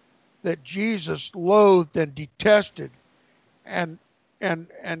scribes that Jesus loathed and detested and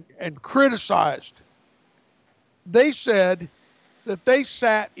criticized. They said that they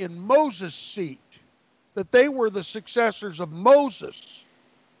sat in Moses' seat, that they were the successors of Moses.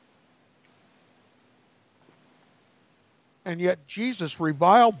 And yet Jesus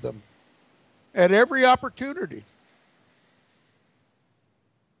reviled them at every opportunity.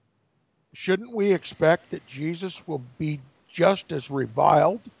 Shouldn't we expect that Jesus will be just as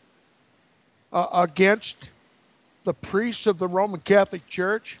reviled against the priests of the Roman Catholic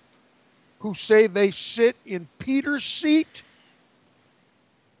Church who say they sit in Peter's seat?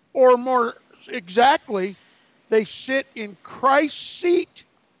 Or more exactly, they sit in Christ's seat?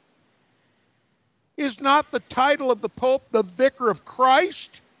 Is not the title of the Pope the Vicar of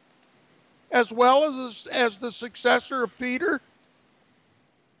Christ, as well as the successor of Peter?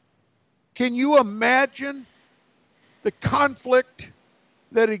 Can you imagine the conflict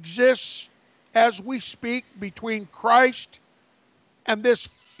that exists as we speak between Christ and this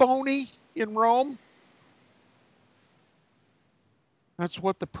phony in Rome? That's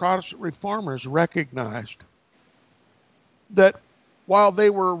what the Protestant reformers recognized. That while they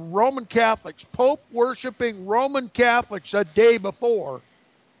were Roman Catholics, Pope worshiping Roman Catholics a day before,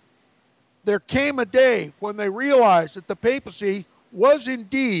 there came a day when they realized that the papacy was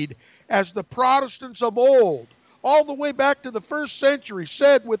indeed, as the Protestants of old, all the way back to the 1st century,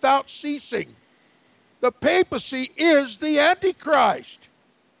 said without ceasing, the papacy is the Antichrist.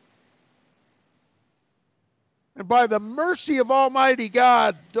 And by the mercy of Almighty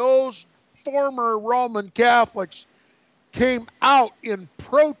God, those former Roman Catholics came out in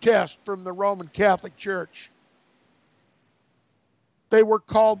protest from the Roman Catholic Church. They were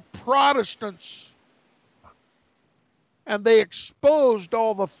called Protestants. And they exposed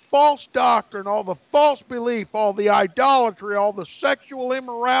all the false doctrine, all the false belief, all the idolatry, all the sexual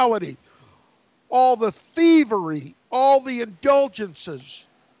immorality, all the thievery, all the indulgences,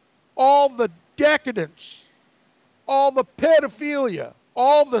 all the decadence, all the pedophilia,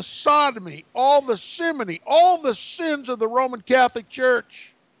 all the sodomy, all the simony, all the sins of the Roman Catholic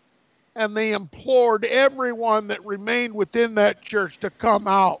Church. And they implored everyone that remained within that church to come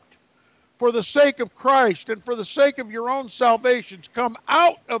out. For the sake of Christ and for the sake of your own salvations, come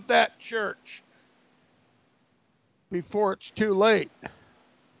out of that church before it's too late.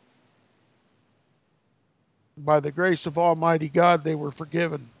 By the grace of Almighty God, they were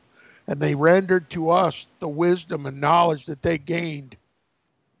forgiven. And they rendered to us the wisdom and knowledge that they gained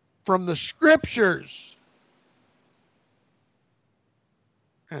from the Scriptures.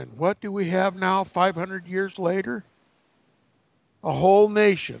 And what do we have now, 500 years later? A whole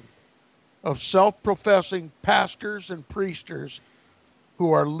nation of self-professing pastors and priesters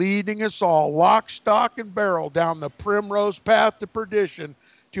who are leading us all lock, stock, and barrel down the primrose path to perdition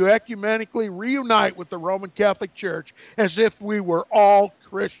to ecumenically reunite with the Roman Catholic Church as if we were all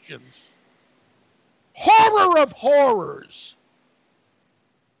Christians. Horror of horrors!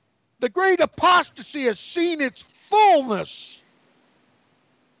 The great apostasy has seen its fullness.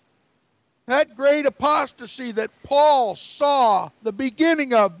 That great apostasy that Paul saw the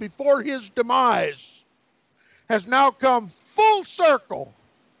beginning of before his demise has now come full circle,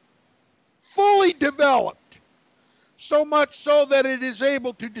 fully developed, so much so that it is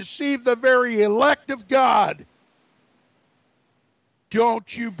able to deceive the very elect of God.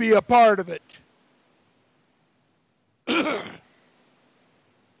 Don't you be a part of it.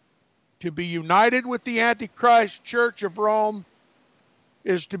 To be united with the Antichrist Church of Rome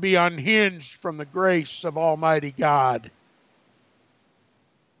is to be unhinged from the grace of Almighty God.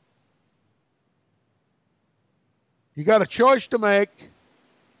 You got a choice to make.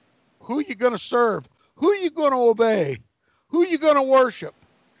 Who are you going to serve? Who are you going to obey? Who are you going to worship?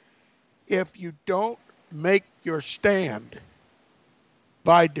 If you don't make your stand,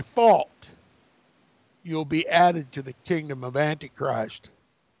 by default, you'll be added to the kingdom of Antichrist,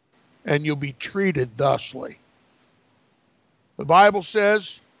 and you'll be treated thusly. The Bible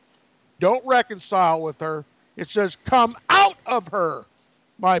says, don't reconcile with her. It says, come out of her,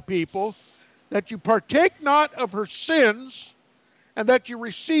 my people, that you partake not of her sins, and that you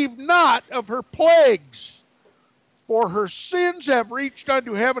receive not of her plagues. For her sins have reached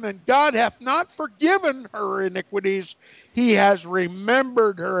unto heaven, and God hath not forgiven her iniquities. He has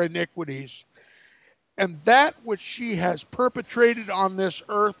remembered her iniquities. And that which she has perpetrated on this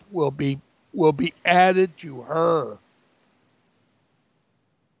earth will be added to her.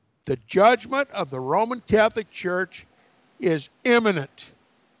 The judgment of the Roman Catholic Church is imminent.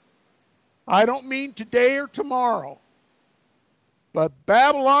 I don't mean today or tomorrow, but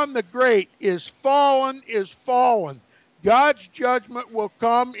Babylon the Great is fallen, is fallen. God's judgment will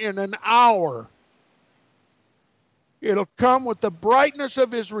come in an hour. It'll come with the brightness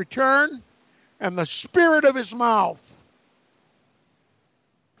of his return and the spirit of his mouth.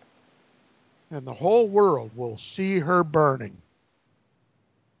 And the whole world will see her burning.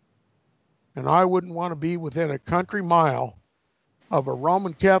 And I wouldn't want to be within a country mile of a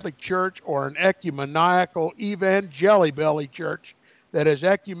Roman Catholic Church or an ecumenical evangeli-belly church that is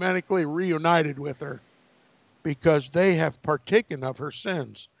ecumenically reunited with her, because they have partaken of her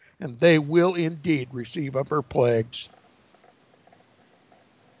sins, and they will indeed receive of her plagues.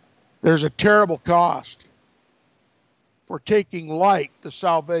 There's a terrible cost for taking light the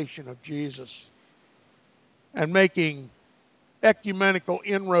salvation of Jesus and making ecumenical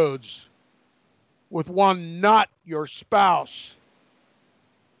inroads with one not your spouse,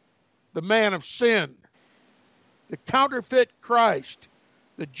 the man of sin, the counterfeit Christ,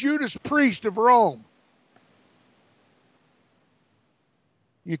 the Judas priest of Rome.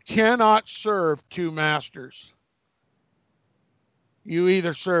 You cannot serve two masters. You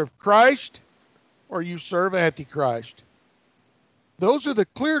either serve Christ or you serve Antichrist. Those are the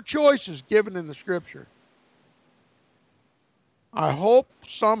clear choices given in the Scripture. I hope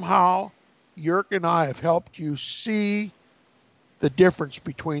somehow Yerk and I have helped you see the difference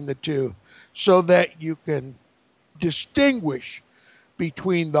between the two, so that you can distinguish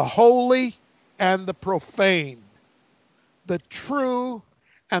between the holy and the profane, the true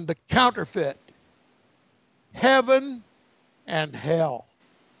and the counterfeit, heaven and hell.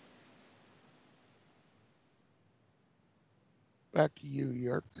 Back to you,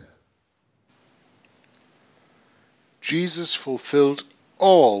 Yerk. Jesus fulfilled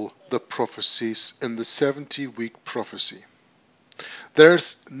all the prophecies in the 70-week prophecy.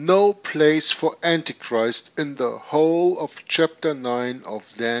 There's no place for Antichrist in the whole of chapter 9 of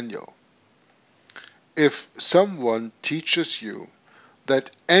Daniel. If someone teaches you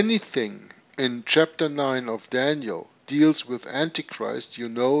that anything in chapter 9 of Daniel deals with Antichrist, you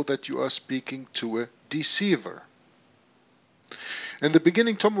know that you are speaking to a deceiver. In the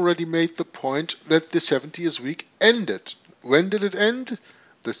beginning, Tom already made the point that the 70th week ended. When did it end?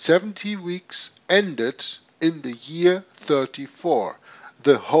 The 70 weeks ended in the year 34.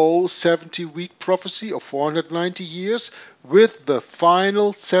 The whole 70-week prophecy of 490 years with the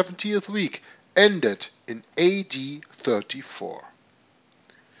final 70th week ended in AD 34.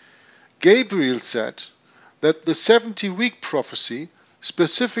 Gabriel said that the 70-week prophecy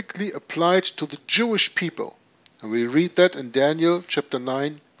specifically applied to the Jewish people. And we read that in Daniel chapter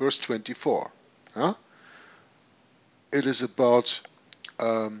 9, verse 24. Huh? It is about,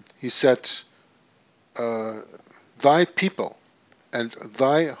 he said, thy people and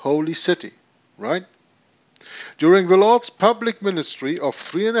thy holy city, right? During the Lord's public ministry of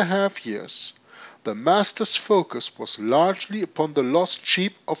 3.5 years, the Master's focus was largely upon the lost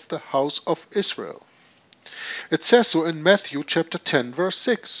sheep of the house of Israel. It says so in Matthew chapter 10, verse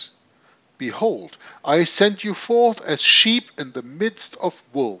 6. Behold, I send you forth as sheep in the midst of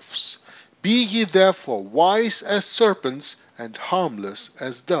wolves. Be ye therefore wise as serpents and harmless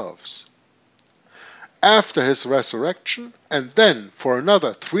as doves. After his resurrection, and then for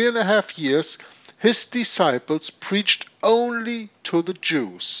another 3.5 years, his disciples preached only to the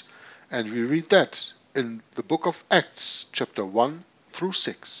Jews. And we read that in the book of Acts, chapter 1 through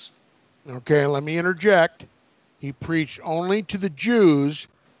 6. Okay, let me interject. He preached only to the Jews,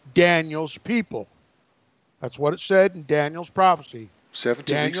 Daniel's people. That's what it said in Daniel's prophecy. 70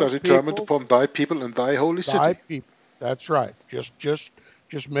 weeks Daniel's are determined people, upon thy people and thy holy thy city. people. That's right.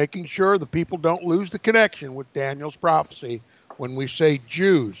 Just making sure the people don't lose the connection with Daniel's prophecy when we say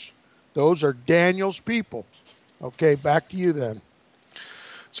Jews. Those are Daniel's people. Okay, back to you then.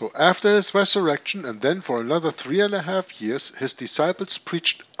 So after his resurrection, and then for another 3.5 years, his disciples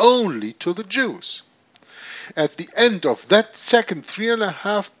preached only to the Jews. At the end of that second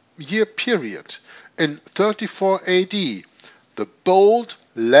 3.5 year period, in 34 AD, the bold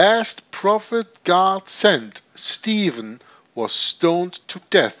last prophet God sent, Stephen, was stoned to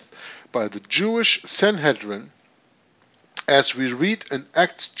death by the Jewish Sanhedrin, as we read in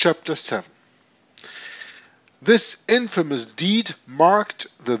Acts chapter 7. This infamous deed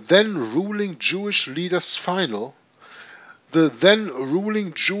marked the then ruling Jewish leaders' the then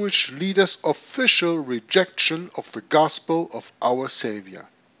ruling Jewish leaders' official rejection of the gospel of our Savior.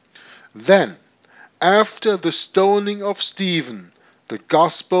 Then, after the stoning of Stephen, the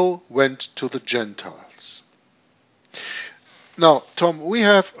gospel went to the Gentiles. Now, Tom, we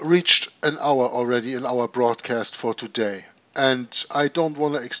have reached an hour already in our broadcast for today. And I don't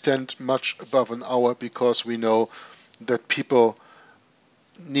want to extend much above an hour because we know that people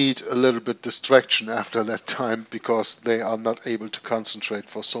need a little bit distraction after that time because they are not able to concentrate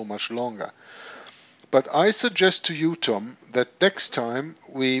for so much longer. But I suggest to you, Tom, that next time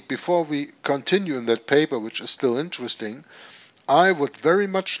before we continue in that paper, which is still interesting, I would very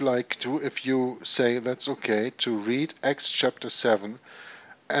much like to, if you say that's okay, to read Acts chapter 7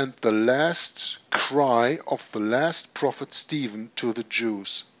 and the last cry of the last prophet Stephen to the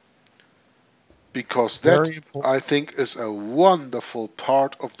Jews. Because that, I think, is a wonderful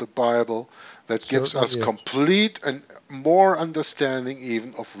part of the Bible that gives us complete and more understanding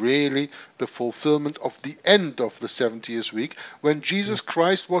even of really the fulfillment of the end of the 70th week, when Jesus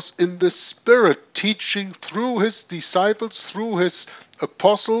Christ was in the Spirit teaching through his disciples, through his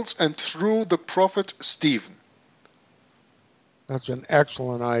apostles, and through the prophet Stephen. That's an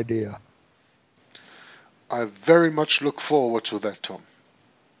excellent idea. I very much look forward to that, Tom,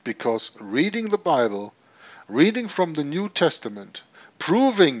 because reading the Bible, reading from the New Testament,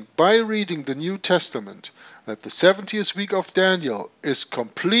 proving by reading the New Testament that the 70th week of Daniel is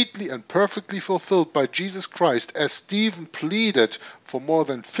completely and perfectly fulfilled by Jesus Christ, as Stephen pleaded for more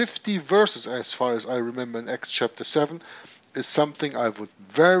than 50 verses, as far as I remember in Acts chapter 7, is something I would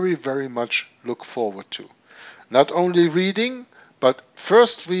very, very much look forward to. Not only reading, but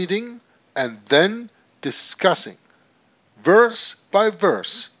first reading and then discussing, verse by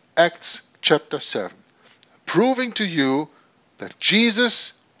verse, Acts chapter 7, proving to you that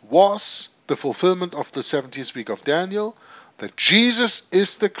Jesus was the fulfillment of the 70th week of Daniel, that Jesus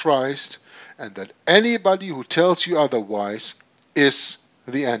is the Christ, and that anybody who tells you otherwise is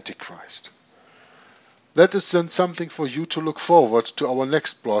the Antichrist. That is then something for you to look forward to our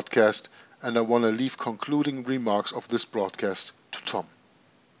next broadcast, and I want to leave concluding remarks of this broadcast to Tom.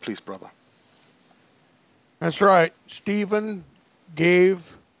 Please, brother. That's right. Stephen gave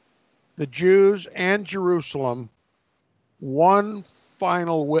the Jews and Jerusalem one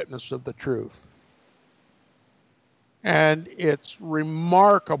final witness of the truth. And it's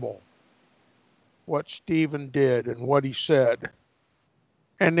remarkable what Stephen did and what he said.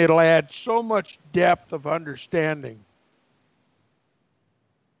 And it'll add so much depth of understanding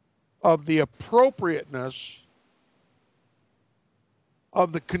of the appropriateness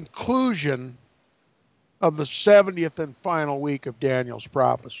of the conclusion of the 70th and final week of Daniel's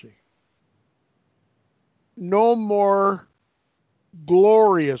prophecy. No more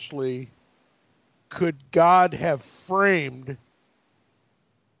gloriously could God have framed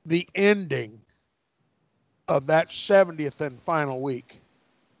the ending of that 70th and final week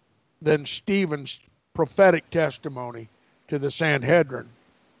than Stephen's prophetic testimony to the Sanhedrin.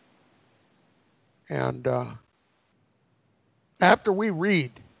 And after we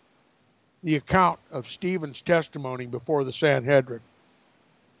read the account of Stephen's testimony before the Sanhedrin,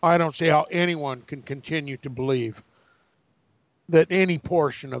 I don't see how anyone can continue to believe that any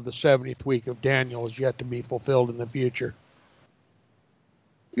portion of the 70th week of Daniel is yet to be fulfilled in the future.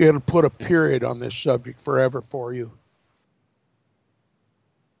 It'll put a period on this subject forever for you.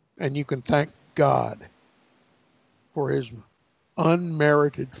 And you can thank God for his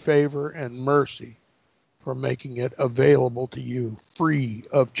unmerited favor and mercy for making it available to you free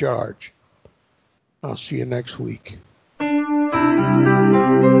of charge. I'll see you next week.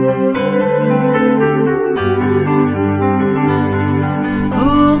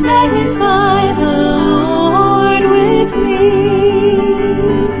 Oh, magnify the Lord with me,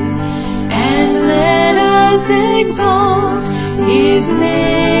 and let us exalt his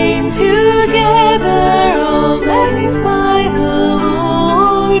name together. Oh, magnify the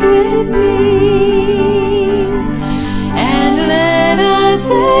Lord with me, and let us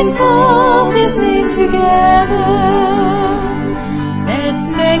exalt his name together. Let's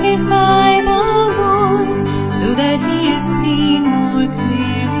magnify the Lord so that he is seen more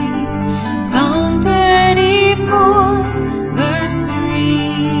clearly. Psalm 34, verse 3.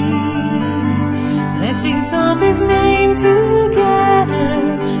 Let's exalt his name together.